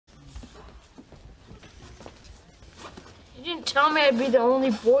You didn't tell me I'd be the only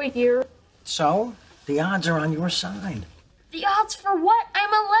boy here. So, the odds are on your side. The odds for what?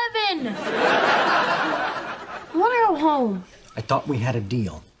 I'm 11. I want to go home. I thought we had a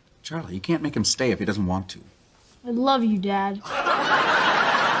deal. Charlie, you can't make him stay if he doesn't want to. I love you, Dad. All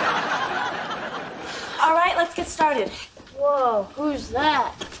right, let's get started. Whoa, who's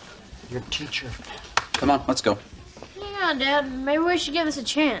that? Your teacher. Come on, let's go. Hang on, Dad. Maybe we should give this a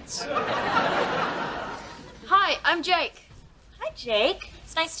chance. Hi, I'm Jake. Hi, Jake.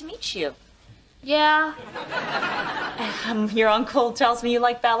 It's nice to meet you. Yeah, Your uncle tells me you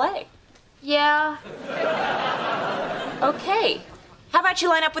like ballet. yeah. Okay. How about you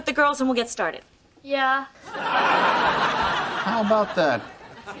line up with the girls and we'll get started? Yeah. How about that?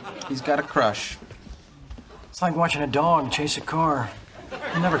 He's got a crush. It's like watching a dog chase a car.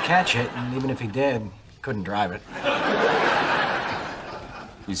 He'll never catch it, and even if he did, he couldn't drive it.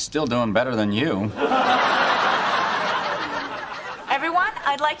 He's still doing better than you. Everyone,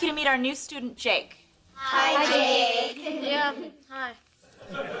 I'd like you to meet our new student, Jake. Yeah, hi.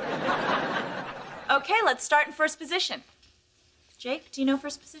 Okay, let's start in first position. Jake, do you know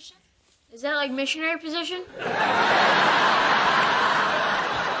first position? Is that like missionary position?